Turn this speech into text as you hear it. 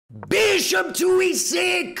Bishop to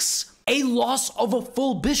e6! A loss of a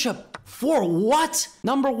full bishop. For what?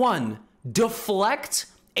 Number one, deflect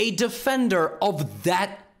a defender of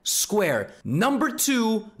that square. Number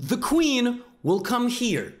two, the queen will come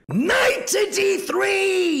here. Knight to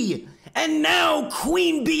d3! And now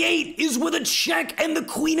queen b8 is with a check and the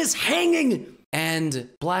queen is hanging. And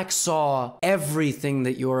black saw everything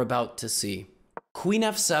that you're about to see. Queen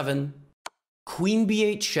f7, queen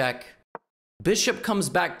b8 check. Bishop comes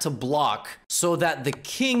back to block so that the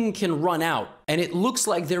king can run out. And it looks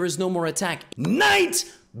like there is no more attack. Knight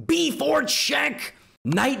b4 check.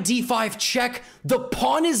 Knight d5 check. The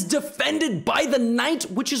pawn is defended by the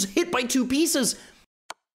knight, which is hit by 2 pieces.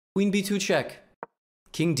 Queen b2 check.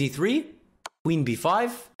 King d3. Queen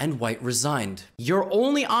b5. And white resigned. Your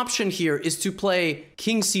only option here is to play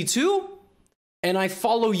king c2. And I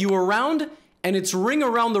follow you around. And it's ring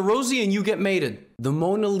around the rosy and you get mated. The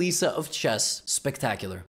Mona Lisa of chess. Spectacular.